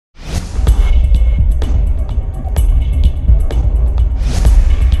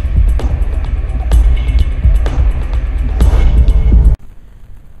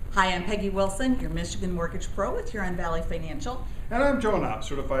Hi, I'm Peggy Wilson, your Michigan Mortgage Pro with Huron Valley Financial. And I'm Joe Knott,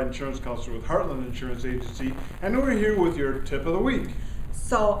 Certified Insurance Counselor with Heartland Insurance Agency, and we're here with your tip of the week.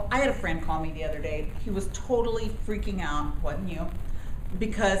 So I had a friend call me the other day. He was totally freaking out, wasn't you?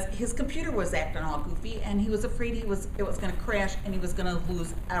 Because his computer was acting all goofy and he was afraid it was going to crash and he was going to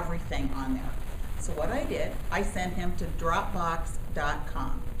lose everything on there. So what I did, I sent him to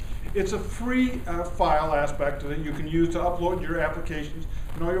Dropbox.com. It's a free file aspect that you can use to upload your applications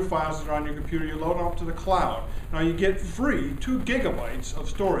and all your files that are on your computer. You load them up to the cloud. Now you get free 2 gigabytes of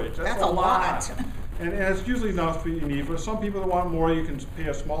storage. That's a lot. And it's usually enough that you need. For some people that want more, you can pay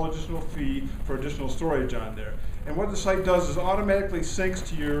a small additional fee for additional storage on there. And what the site does is automatically syncs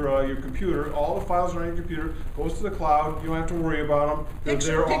to your computer. All the files are on your computer, goes to the cloud. You don't have to worry about them. They're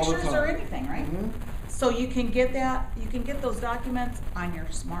there all the time. Pictures or anything, right? Mm-hmm. So you can get that. You can get those documents on your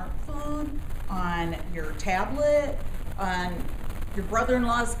smartphone, on your tablet, on your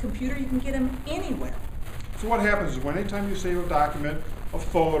brother-in-law's computer. You can get them anywhere. So what happens is anytime you save a document, a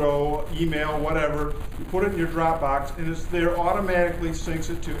photo, email, whatever, you put it in your Dropbox and it's there, automatically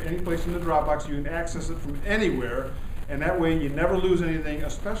syncs it to any place in the Dropbox. You can access it from anywhere, and that way you never lose anything,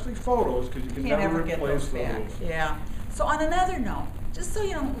 especially photos, because you can never replace those. Yeah. So on another note, just so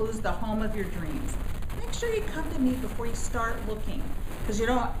you don't lose the home of your dreams, make sure you come to me before you start looking, because you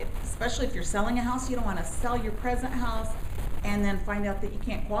don't, especially if you're selling a house, you don't want to sell your present house and then find out that you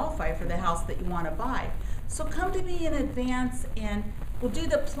can't qualify for the house that you want to buy. So come to me in advance and we'll do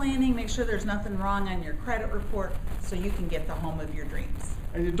the planning, make sure there's nothing wrong on your credit report so you can get the home of your dreams.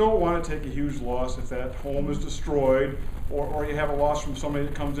 And you don't want to take a huge loss if that home is destroyed, or you have a loss from somebody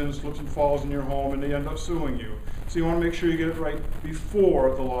that comes in and slips and falls in your home and they end up suing you. So you want to make sure you get it right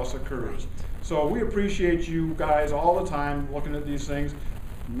before the loss occurs. So we appreciate you guys all the time looking at these things.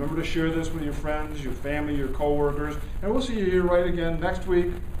 Remember to share this with your friends, your family, your coworkers, and we'll see you here right again next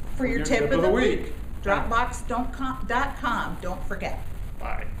week for your tip of the week. Dropbox.com, don't forget.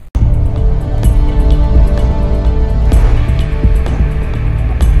 Bye.